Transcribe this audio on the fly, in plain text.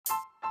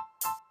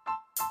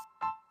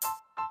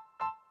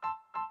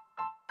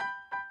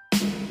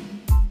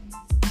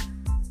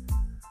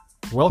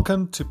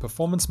Welcome to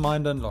Performance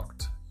Mind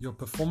Unlocked, your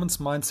performance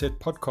mindset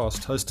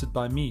podcast hosted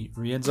by me,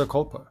 Rienzo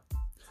Colpo.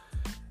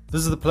 This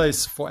is the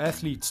place for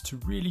athletes to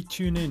really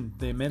tune in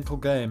their mental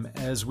game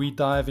as we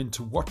dive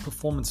into what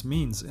performance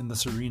means in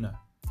this arena.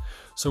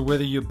 So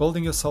whether you're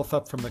building yourself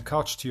up from the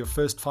couch to your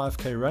first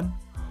 5K run,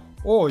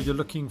 or you're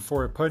looking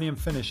for a podium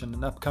finish in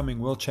an upcoming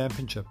World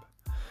Championship,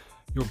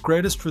 your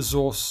greatest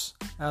resource,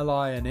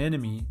 ally, and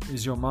enemy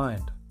is your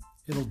mind.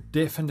 It'll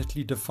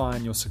definitely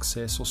define your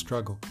success or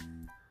struggle.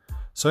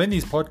 So in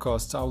these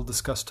podcasts, I will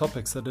discuss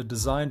topics that are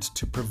designed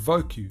to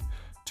provoke you,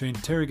 to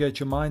interrogate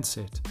your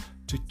mindset,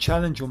 to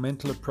challenge your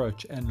mental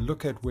approach and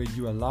look at where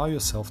you allow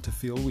yourself to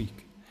feel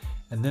weak.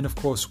 And then, of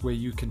course, where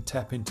you can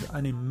tap into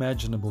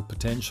unimaginable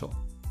potential.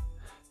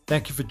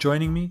 Thank you for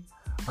joining me.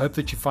 I hope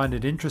that you find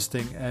it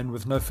interesting, and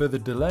with no further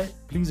delay,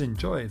 please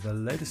enjoy the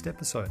latest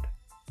episode.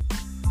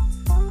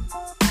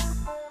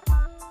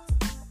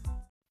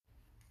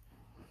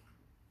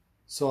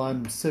 So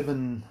I'm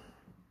 70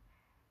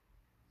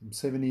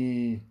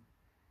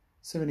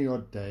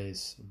 odd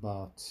days,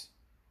 about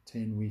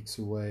 10 weeks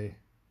away,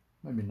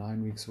 maybe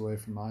 9 weeks away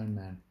from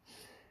Ironman.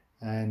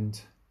 And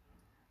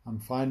I'm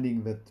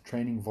finding that the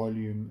training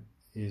volume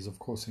is, of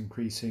course,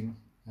 increasing,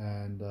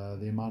 and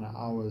the amount of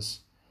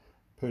hours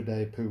per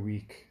day, per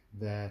week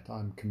that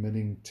I'm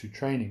committing to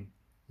training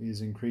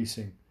is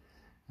increasing.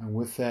 And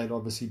with that,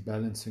 obviously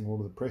balancing all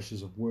of the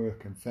pressures of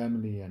work and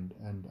family and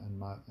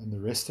the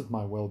rest of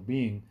my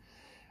well-being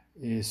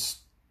is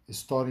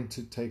starting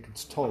to take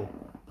its toll.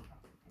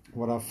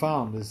 What I've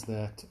found is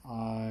that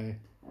I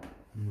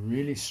am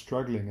really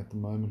struggling at the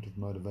moment with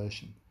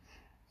motivation,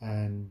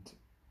 and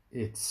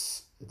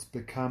it's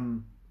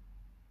become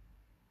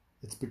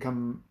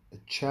a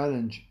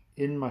challenge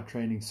in my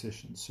training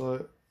session.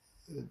 So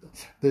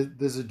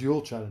there's a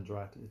dual challenge,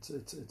 right?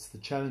 It's the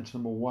challenge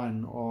number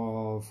one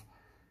of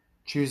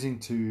choosing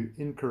to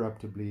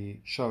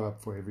incorruptibly show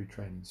up for every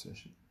training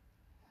session.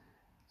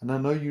 And I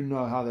know you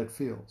know how that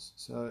feels.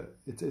 So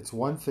it's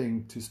one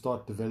thing to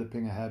start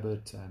developing a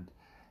habit and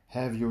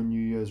have your New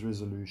Year's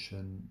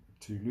resolution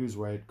to lose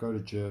weight, go to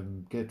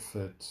gym, get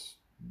fit,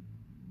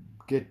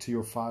 get to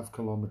your 5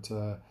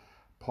 kilometer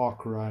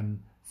park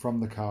run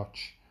from the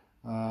couch,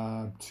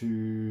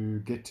 to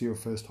get to your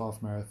first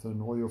half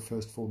marathon or your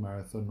first full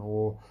marathon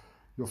or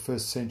your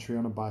first century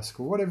on a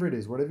bicycle, whatever it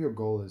is, whatever your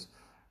goal is.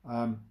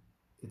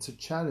 It's a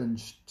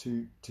challenge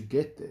to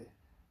get there.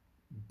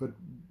 But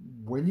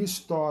when you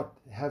start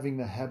having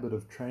the habit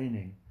of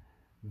training,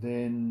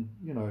 then,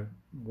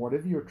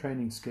 whatever your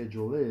training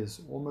schedule is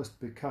almost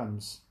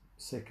becomes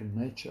second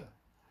nature.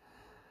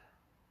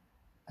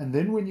 And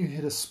then when you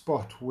hit a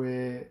spot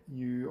where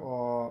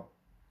you're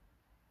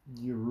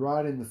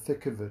right in the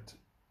thick of it,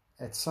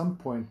 at some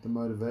point the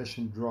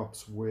motivation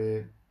drops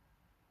where,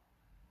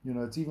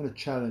 it's even a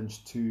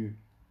challenge to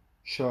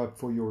show up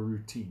for your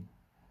routine,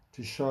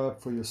 to show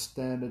up for your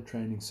standard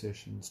training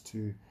sessions,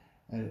 to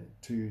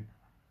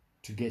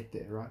get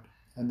there, right?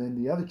 And then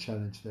the other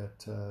challenge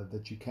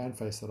that you can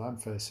face, that I'm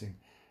facing,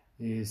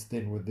 is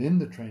then within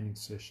the training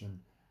session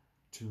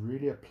to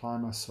really apply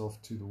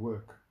myself to the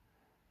work.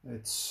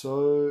 It's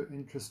so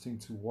interesting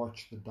to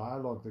watch the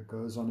dialogue that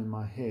goes on in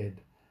my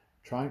head,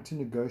 trying to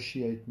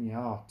negotiate me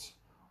out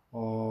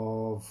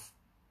of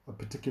a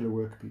particular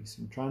work piece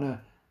and trying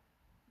to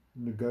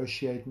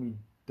negotiate me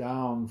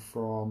down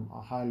from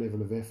a high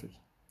level of effort,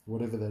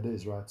 whatever that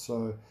is, right?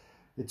 So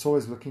it's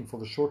always looking for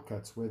the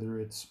shortcuts, whether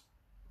it's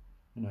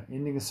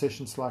ending a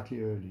session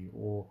slightly early,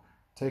 or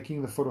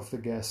taking the foot off the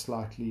gas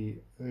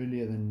slightly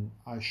earlier than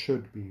I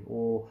should be,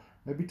 or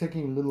maybe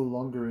taking a little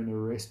longer in a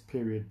rest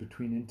period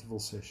between interval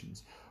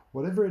sessions.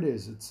 Whatever it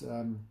is, it's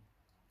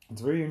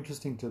very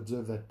interesting to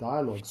observe that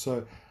dialogue.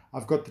 So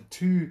I've got the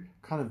two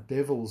kind of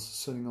devils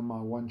sitting on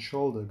my one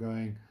shoulder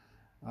going,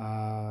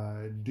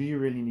 do you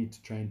really need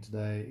to train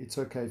today? It's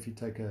okay if you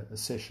take a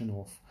session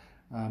off.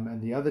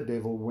 And the other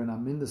devil, when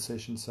I'm in the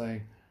session,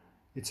 saying,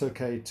 it's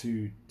okay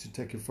to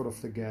take your foot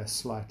off the gas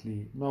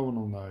slightly. No one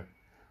will know.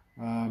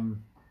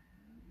 And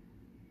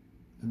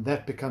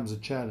that becomes a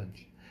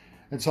challenge.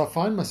 And so I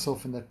find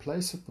myself in that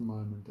place at the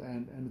moment.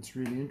 And it's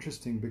really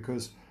interesting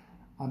because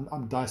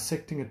I'm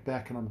dissecting it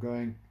back and I'm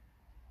going,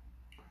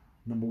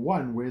 number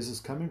one, where's this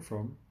coming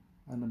from?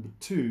 And number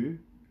two,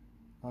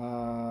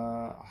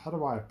 how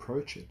do I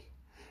approach it?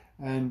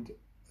 And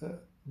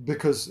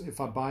because if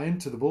I buy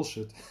into the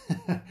bullshit,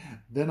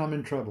 then I'm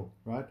in trouble,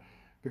 right?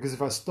 Because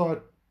if I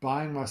start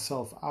buying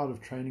myself out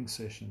of training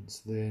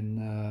sessions,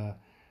 then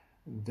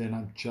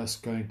I'm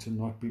just going to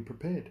not be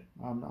prepared.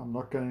 I'm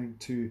not going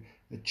to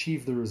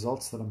achieve the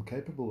results that I'm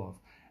capable of,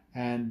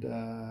 and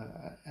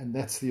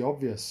that's the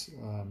obvious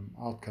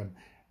outcome.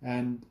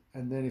 And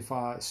then if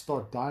I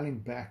start dialing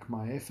back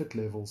my effort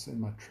levels in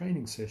my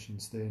training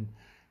sessions, then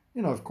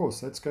of course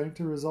that's going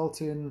to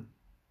result in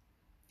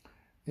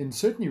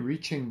certainly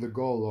reaching the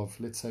goal of,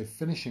 let's say,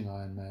 finishing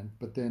Ironman,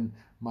 but then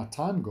my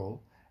time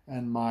goal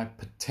and my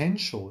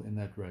potential in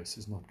that race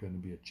is not going to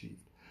be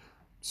achieved.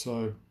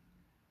 So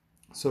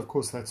of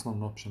course that's not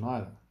an option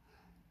either.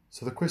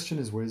 So the question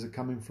is, where is it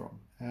coming from?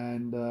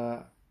 And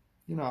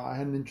I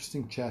had an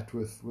interesting chat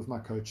with my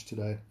coach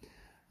today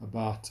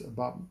about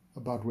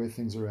where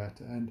things are at.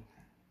 And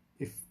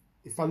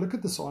if I look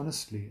at this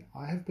honestly,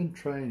 I have been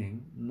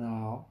training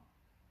now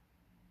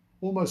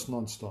almost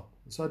non-stop.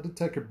 So I did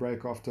take a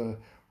break after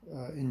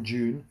in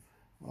June,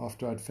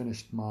 after I'd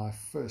finished my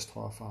first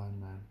half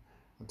Ironman.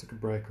 I took a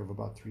break of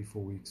about 3-4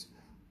 weeks,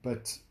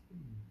 but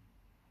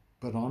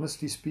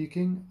honestly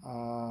speaking,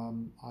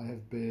 I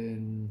have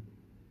been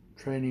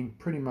training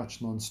pretty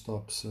much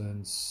non-stop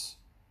since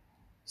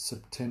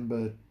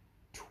September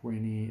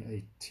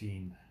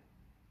 2018.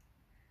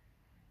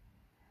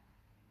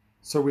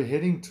 So we're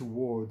heading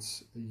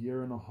towards a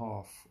year and a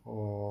half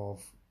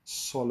of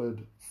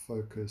solid,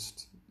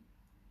 focused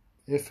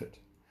effort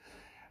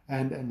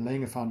and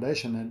laying a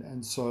foundation.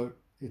 And so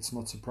it's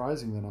not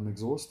surprising that I'm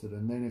exhausted.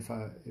 And then if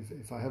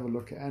I have a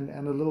look and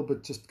a little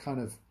bit just kind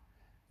of,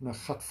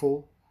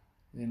 gatvol.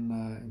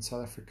 In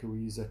South Africa, we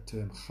use that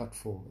term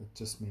gatvol. It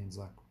just means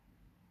like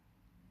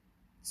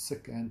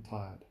sick and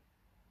tired.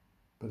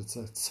 But it's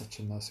such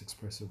a nice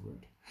expressive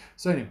word.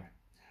 So anyway,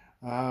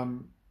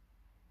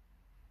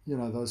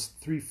 those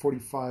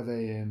 3:45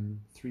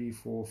 a.m., 3,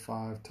 4,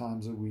 5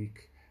 times a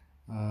week,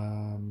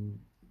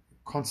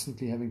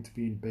 constantly having to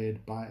be in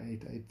bed by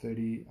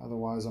 8:30.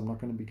 Otherwise, I'm not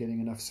going to be getting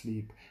enough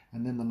sleep.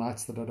 And then the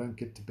nights that I don't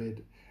get to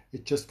bed,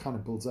 it just kind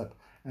of builds up.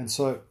 And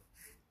so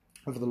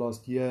over the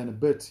last year and a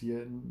bit,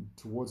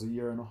 towards a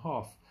year and a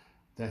half,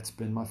 that's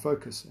been my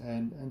focus.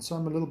 And so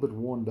I'm a little bit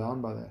worn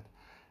down by that.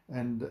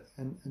 And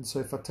so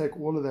if I take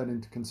all of that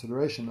into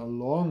consideration,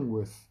 along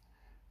with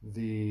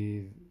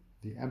the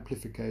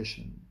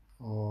amplification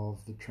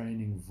of the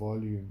training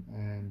volume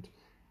and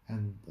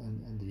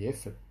the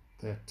effort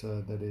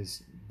that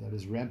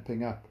is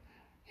ramping up,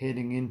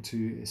 heading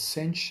into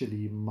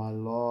essentially my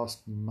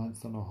last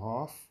month and a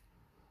half,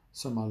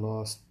 so my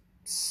last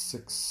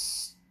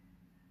 6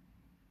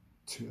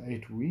 to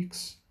 8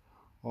 weeks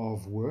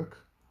of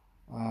work,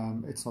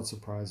 it's not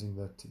surprising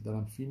that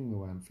I'm feeling the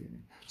way I'm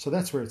feeling. So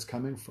that's where it's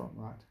coming from,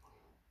 right?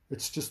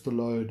 It's just the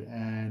load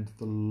and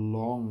the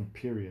long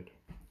period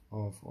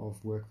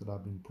of work that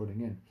I've been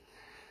putting in.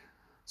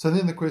 So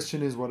then the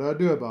question is, what do I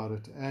do about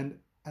it? And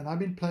I've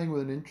been playing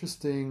with an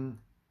interesting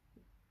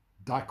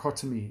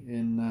dichotomy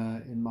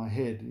in my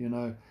head,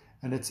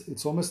 and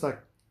it's almost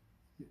like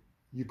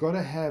you got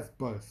to have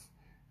both.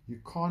 You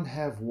can't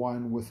have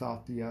one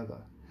without the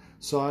other.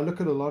 So I look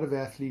at a lot of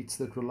athletes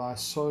that rely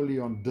solely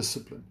on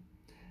discipline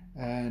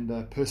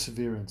and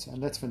perseverance,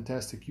 and that's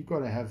fantastic. You've got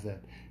to have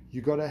that.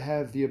 You've got to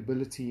have the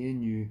ability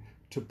in you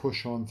to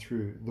push on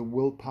through, the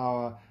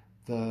willpower,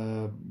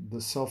 the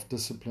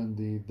self-discipline,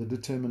 the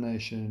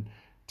determination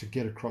to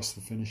get across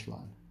the finish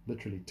line,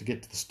 literally to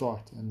get to the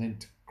start and then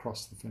to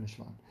cross the finish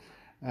line.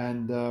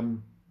 And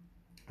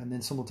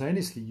then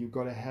simultaneously, you've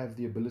got to have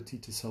the ability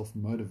to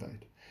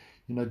self-motivate.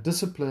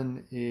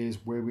 Discipline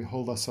is where we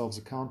hold ourselves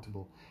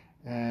accountable,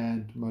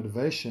 and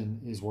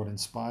motivation is what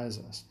inspires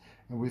us.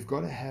 And we've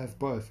got to have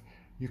both.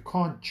 You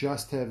can't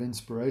just have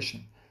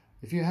inspiration.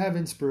 If you have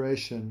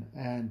inspiration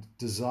and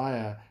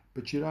desire,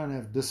 but you don't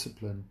have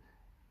discipline,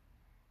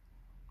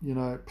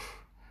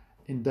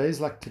 in days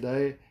like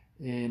today,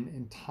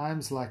 in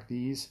times like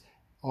these,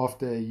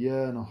 after a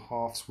year and a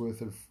half's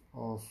worth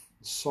of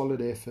solid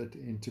effort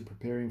into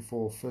preparing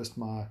for first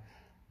my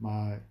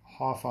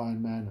half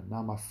Ironman and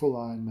now my full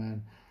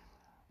Ironman,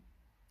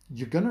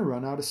 you're going to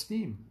run out of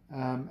steam.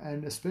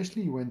 And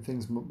especially when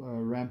things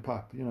ramp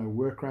up,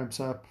 work ramps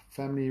up,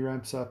 family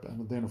ramps up,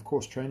 and then of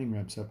course training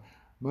ramps up,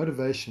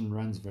 motivation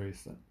runs very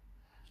thin.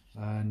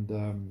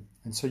 And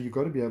so you've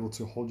got to be able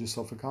to hold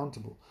yourself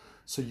accountable.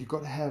 So you've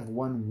got to have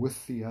one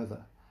with the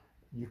other.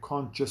 You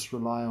can't just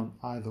rely on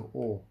either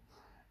or.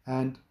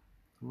 And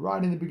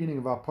right in the beginning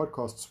of our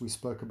podcasts, we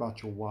spoke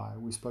about your why.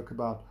 We spoke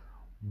about,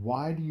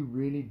 why do you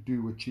really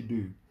do what you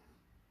do?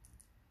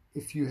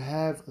 If you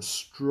have a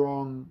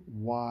strong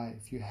why,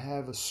 if you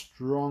have a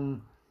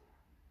strong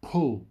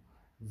pull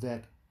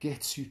that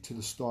gets you to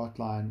the start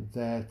line,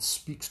 that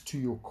speaks to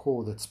your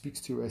core, that speaks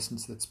to your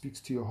essence, that speaks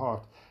to your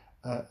heart,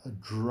 a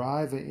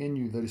driver in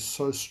you that is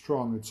so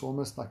strong, it's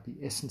almost like the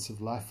essence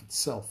of life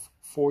itself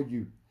for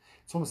you.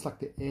 It's almost like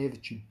the air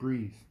that you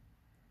breathe.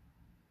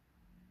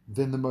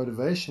 Then the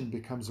motivation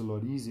becomes a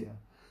lot easier.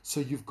 So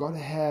you've got to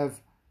have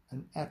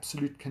an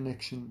absolute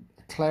connection,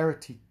 a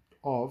clarity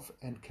of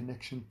and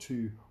connection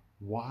to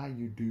why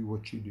you do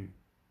what you do,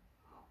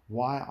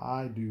 why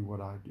I do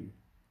what I do.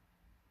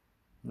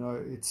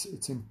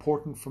 It's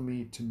important for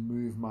me to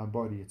move my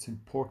body. It's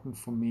important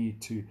for me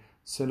to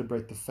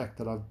celebrate the fact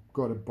that I've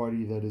got a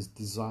body that is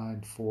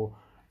designed for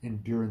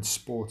endurance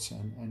sports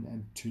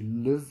and to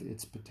live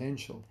its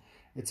potential.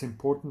 It's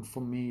important for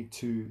me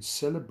to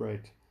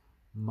celebrate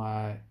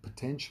my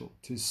potential,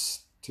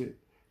 to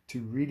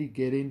really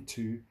get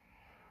into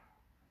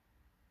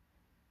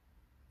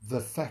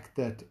the fact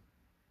that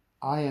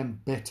I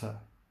am better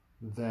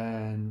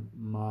than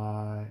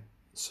my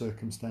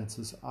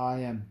circumstances. I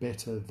am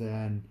better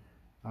than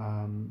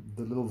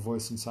the little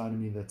voice inside of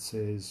me that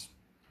says,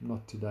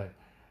 not today.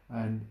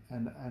 And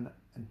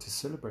to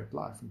celebrate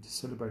life and to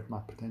celebrate my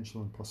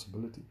potential and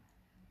possibility.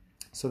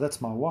 So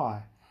that's my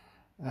why.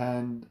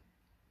 And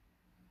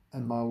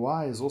my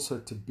why is also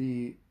to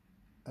be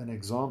an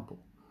example,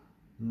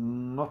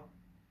 not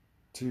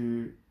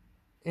to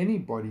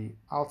anybody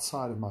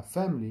outside of my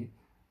family,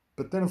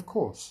 but then of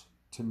course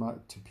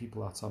to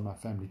people outside my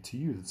family, to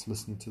you that's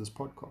listening to this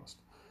podcast.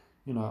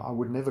 I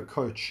would never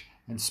coach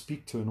and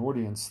speak to an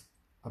audience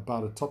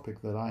about a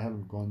topic that I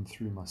haven't gone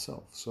through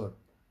myself. So,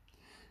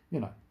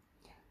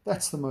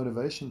 that's the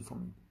motivation for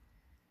me.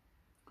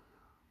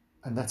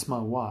 And that's my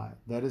why.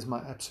 That is my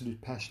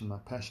absolute passion. My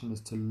passion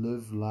is to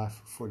live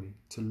life fully,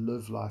 to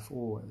live life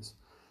always.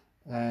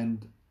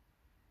 And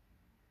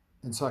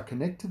so I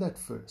connect to that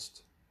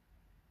first.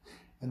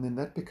 And then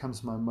that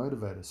becomes my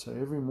motivator. So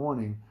every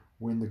morning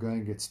when the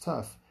going gets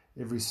tough,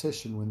 every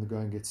session when the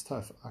going gets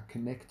tough, I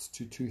connect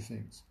to two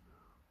things.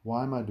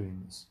 Why am I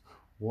doing this?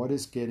 What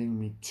is getting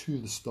me to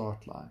the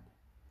start line?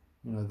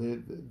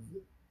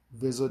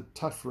 There's a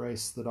tough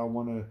race that I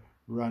want to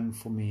run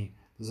for me.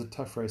 There's a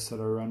tough race that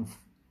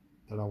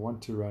I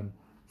want to run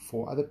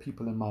for other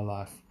people in my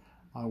life.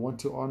 I want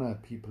to honor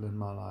people in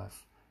my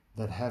life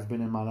that have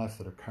been in my life,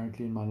 that are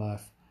currently in my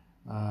life.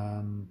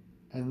 And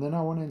then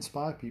I want to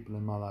inspire people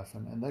in my life,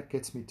 and that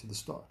gets me to the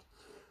start.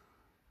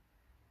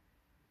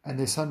 And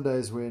there's some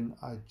days when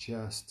I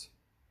just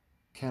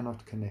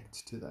cannot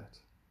connect to that.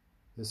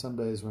 There's some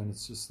days when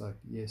it's just like,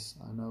 yes,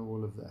 I know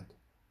all of that,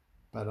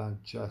 but I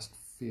just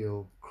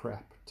feel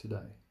crap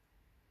today.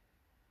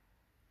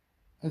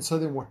 And so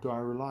then what do I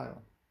rely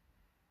on?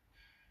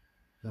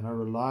 Then I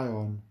rely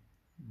on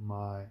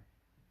my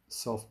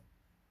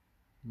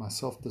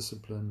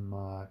self-discipline,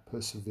 my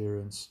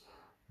perseverance,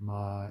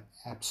 my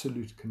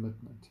absolute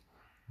commitment,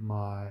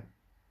 my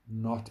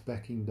not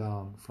backing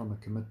down from a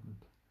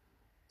commitment.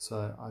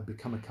 So I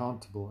become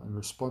accountable and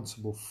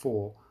responsible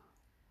for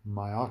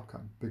my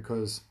outcome,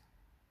 because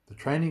the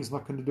training is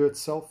not going to do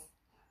itself,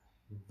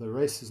 the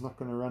race is not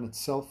going to run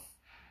itself,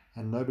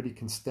 and nobody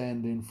can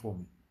stand in for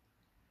me.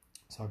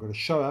 So I've got to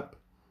show up,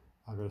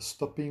 I've got to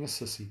stop being a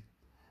sissy,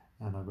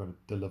 and I've got to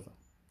deliver.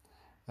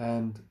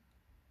 And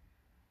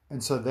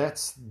so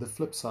that's the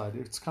flip side.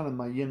 It's kind of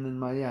my yin and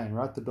my yang,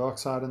 right? The dark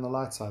side and the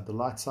light side. The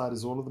light side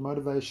is all of the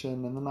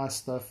motivation and the nice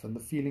stuff and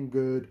the feeling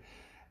good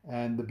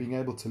and the being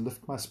able to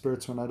lift my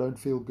spirits when I don't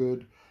feel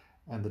good.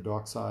 And the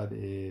dark side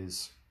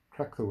is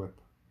crack the whip,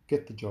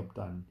 get the job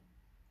done,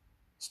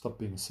 stop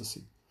being a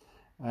sissy.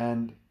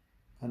 And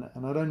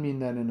I don't mean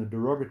that in a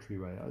derogatory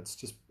way.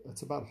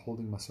 It's about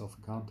holding myself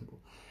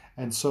accountable.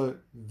 And so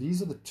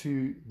these are the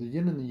two, the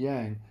yin and the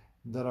yang,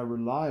 that I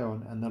rely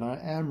on and that I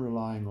am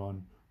relying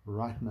on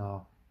right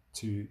now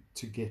to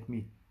get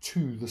me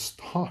to the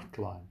start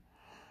line.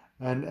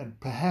 And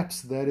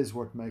perhaps that is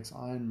what makes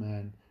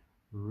Ironman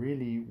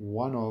really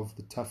one of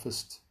the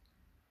toughest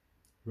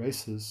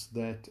races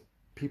that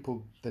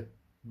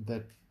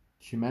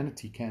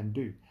humanity can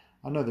do.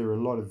 I know there are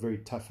a lot of very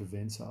tough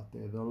events out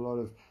there. There are a lot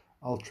of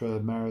ultra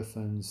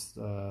marathons,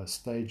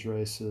 stage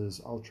races,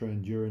 ultra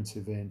endurance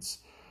events.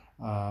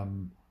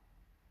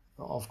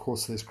 Of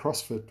course, there's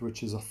CrossFit,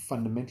 which is a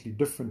fundamentally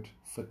different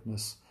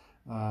fitness.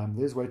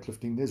 There's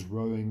weightlifting, there's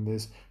rowing,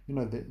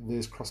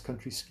 there's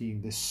cross-country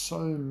skiing. There's so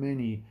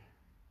many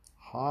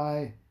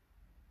high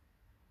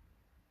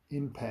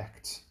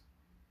impact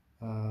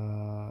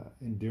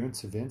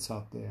endurance events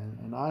out there,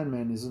 and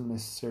Ironman isn't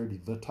necessarily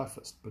the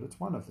toughest, but it's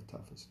one of the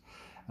toughest.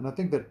 And I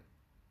think that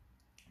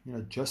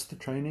just the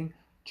training,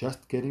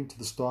 just getting to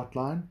the start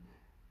line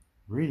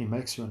really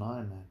makes you an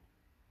Ironman.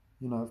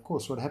 Of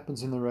course, what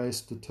happens in the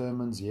race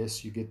determines,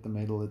 yes, you get the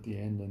medal at the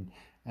end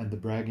and the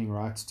bragging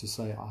rights to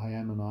say, I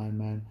am an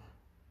Ironman.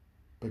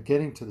 But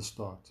getting to the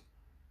start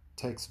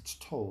takes its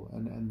toll.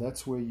 And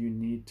that's where you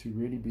need to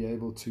really be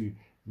able to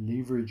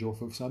leverage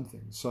off of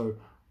something. So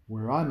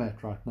where I'm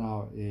at right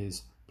now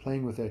is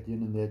playing with that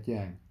yin and that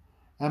yang.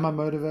 Am I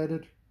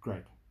motivated?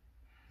 Great,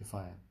 if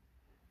I am.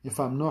 If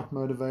I'm not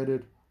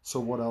motivated, so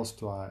what else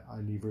do I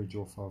leverage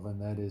off of?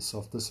 And that is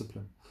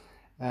self-discipline.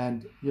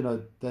 And,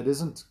 that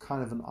isn't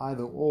kind of an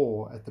either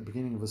or at the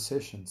beginning of a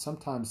session.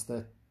 Sometimes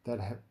that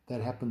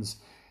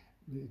happens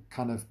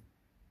kind of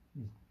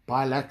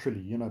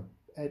bilaterally.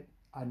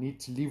 I need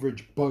to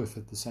leverage both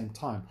at the same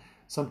time.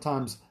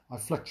 Sometimes I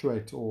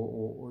fluctuate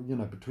or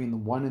between the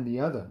one and the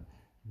other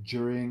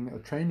during a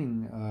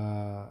training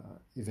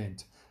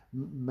event,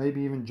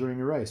 maybe even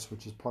during a race,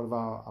 which is part of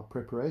our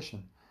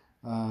preparation.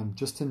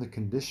 Just in the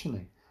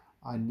conditioning,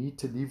 I need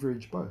to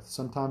leverage both.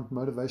 Sometimes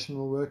motivation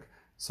will work.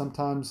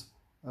 Sometimes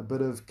a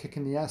bit of kick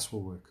in the ass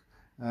will work.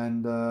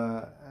 And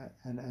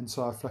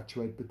so I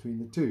fluctuate between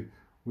the two.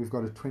 We've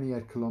got a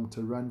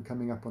 28-kilometer run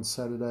coming up on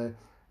Saturday.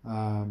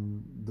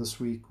 This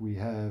week we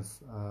have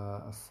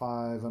a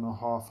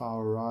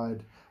 5.5-hour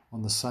ride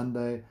on the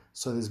Sunday.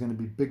 So there's going to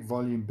be big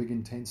volume, big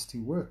intensity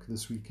work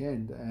this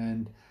weekend.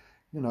 And,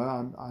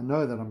 I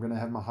know that I'm going to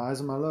have my highs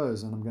and my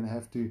lows, and I'm going to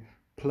have to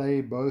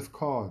play both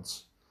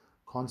cards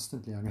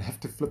constantly. I'm going to have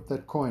to flip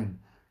that coin,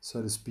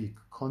 so to speak,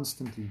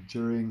 constantly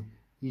during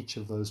each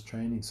of those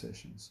training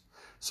sessions.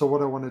 So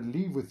what I want to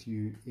leave with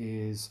you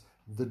is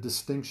the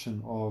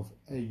distinction of,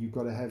 hey, you've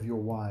got to have your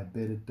why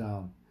bedded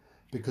down.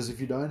 Because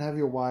if you don't have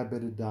your why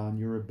bedded down,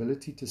 your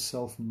ability to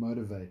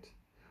self-motivate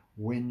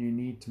when you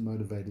need to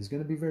motivate is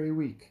going to be very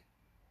weak.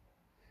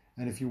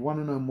 And if you want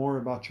to know more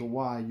about your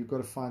why, you've got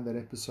to find that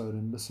episode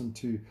and listen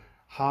to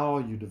how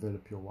you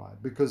develop your why.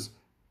 Because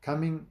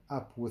coming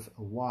up with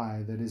a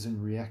why that is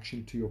in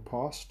reaction to your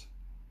past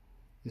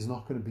is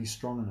not going to be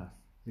strong enough.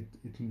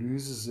 It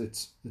loses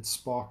its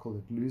sparkle,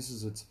 it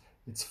loses its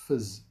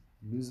fizz,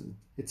 it loses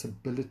its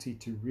ability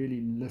to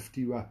really lift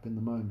you up in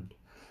the moment.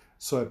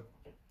 So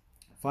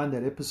find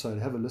that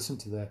episode, have a listen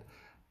to that,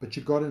 but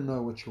you've got to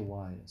know what your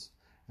why is.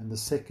 And the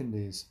second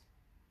is,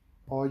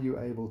 are you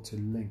able to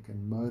link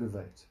and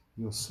motivate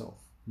yourself,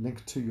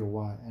 link to your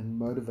why and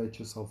motivate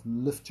yourself,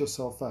 lift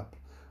yourself up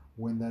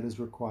when that is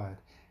required?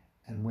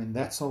 And when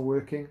that's not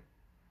working,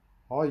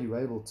 are you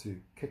able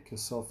to kick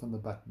yourself in the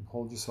butt and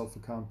hold yourself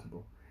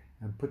accountable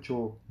and put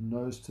your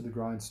nose to the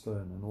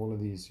grindstone and all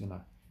of these,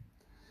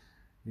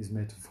 these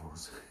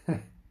metaphors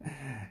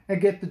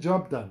and get the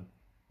job done?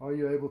 Are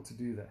you able to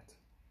do that?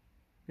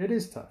 It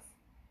is tough.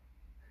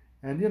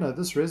 And,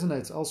 this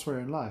resonates elsewhere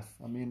in life.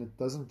 I mean, it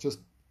doesn't just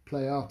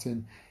play out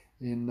in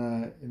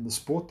the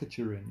sport that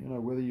you're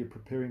in, whether you're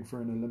preparing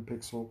for an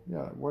Olympics or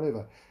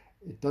whatever.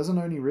 It doesn't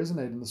only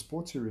resonate in the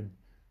sports you're in.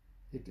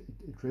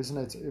 It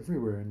resonates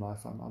everywhere in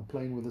life. I'm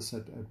playing with this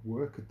at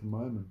work at the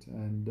moment,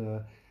 and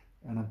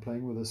I'm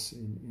playing with this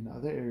in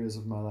other areas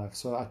of my life.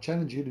 So I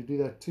challenge you to do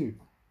that too.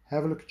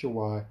 Have a look at your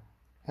why,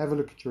 have a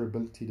look at your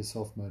ability to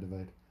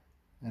self-motivate,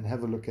 and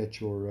have a look at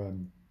your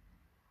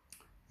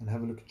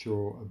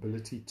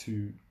ability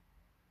to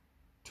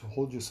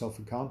hold yourself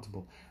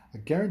accountable. I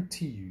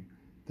guarantee you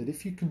that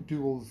if you can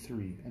do all the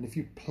three, and if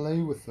you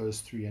play with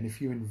those three, and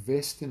if you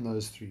invest in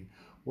those three,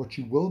 what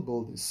you will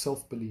build is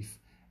self-belief,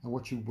 and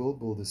what you will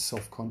build is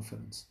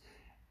self-confidence.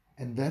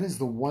 And that is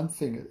the one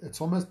thing.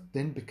 It's almost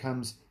then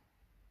becomes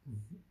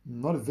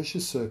not a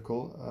vicious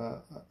circle,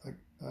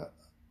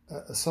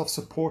 a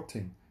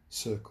self-supporting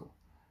circle.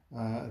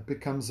 It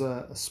becomes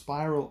a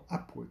spiral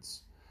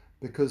upwards,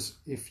 because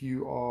if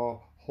you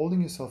are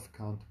holding yourself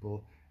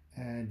accountable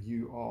and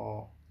you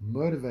are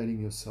motivating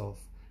yourself,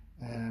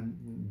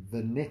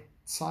 the net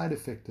side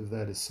effect of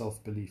that is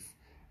self-belief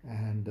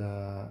and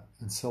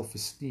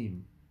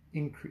self-esteem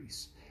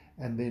increase.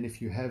 And then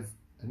if you have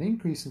an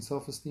increase in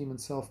self-esteem and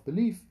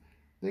self-belief,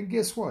 then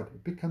guess what?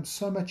 It becomes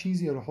so much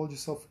easier to hold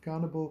yourself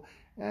accountable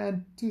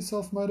and to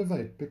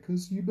self-motivate,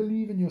 because you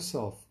believe in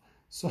yourself.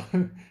 So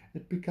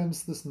it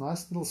becomes this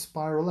nice little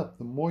spiral up.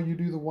 The more you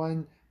do the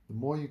one, the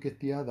more you get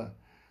the other.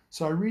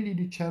 So I really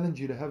do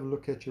challenge you to have a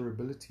look at your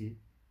ability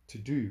to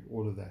do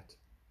all of that.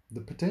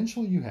 The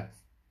potential you have.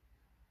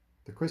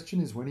 The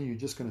question is, when are you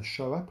just going to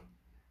show up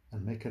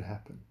and make it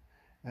happen?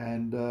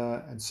 And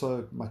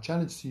so my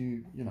challenge to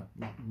you,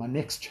 my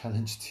next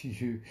challenge to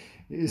you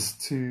is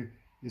to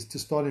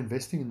start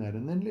investing in that,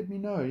 and then let me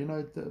know.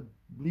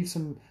 Leave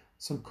some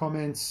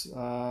comments in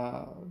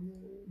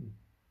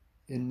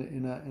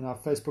our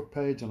Facebook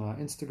page, on our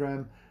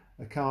Instagram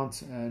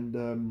account, and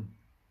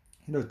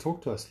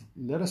talk to us.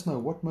 Let us know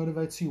what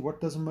motivates you,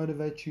 what doesn't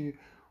motivate you,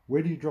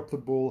 where do you drop the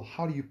ball,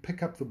 how do you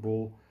pick up the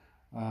ball,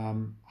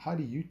 how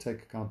do you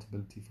take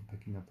accountability for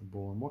picking up the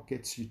ball, and what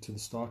gets you to the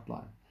start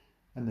line.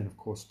 And then, of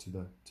course, to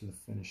the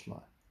finish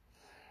line.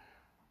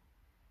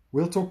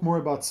 We'll talk more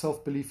about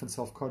self-belief and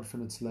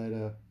self-confidence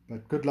later,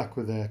 but good luck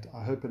with that.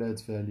 I hope it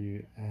adds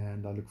value,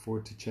 and I look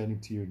forward to chatting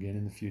to you again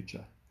in the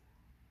future.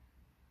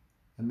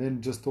 And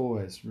then just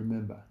always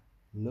remember,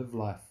 live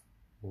life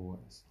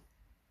always.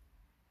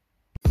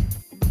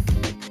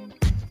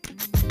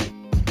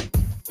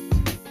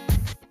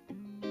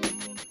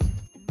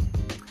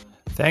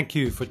 Thank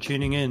you for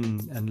tuning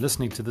in and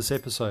listening to this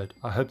episode.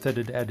 I hope that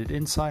it added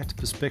insight,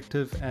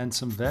 perspective, and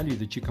some value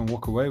that you can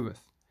walk away with.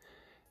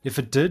 If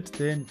it did,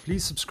 then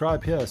please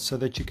subscribe here so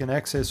that you can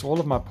access all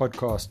of my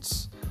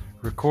podcasts,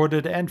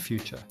 recorded and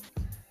future.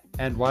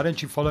 And why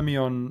don't you follow me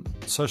on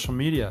social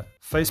media,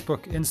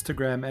 Facebook,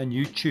 Instagram, and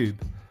YouTube.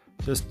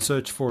 Just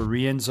search for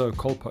Rienzo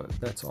Colpo.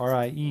 That's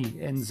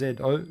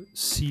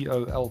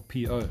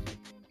RIENZOCOLPO.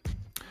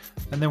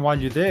 And then while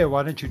you're there,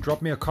 why don't you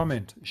drop me a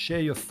comment, share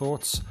your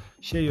thoughts,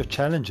 share your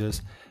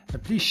challenges,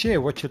 and please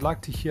share what you'd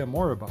like to hear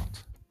more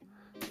about.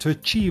 To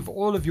achieve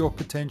all of your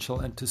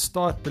potential and to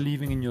start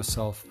believing in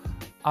yourself,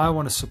 I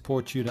want to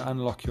support you to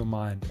unlock your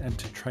mind and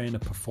to train a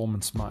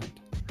performance mind.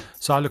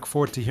 So I look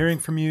forward to hearing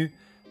from you.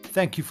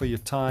 Thank you for your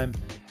time.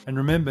 And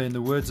remember, in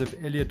the words of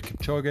Eliud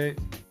Kipchoge,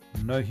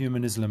 no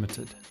human is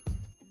limited.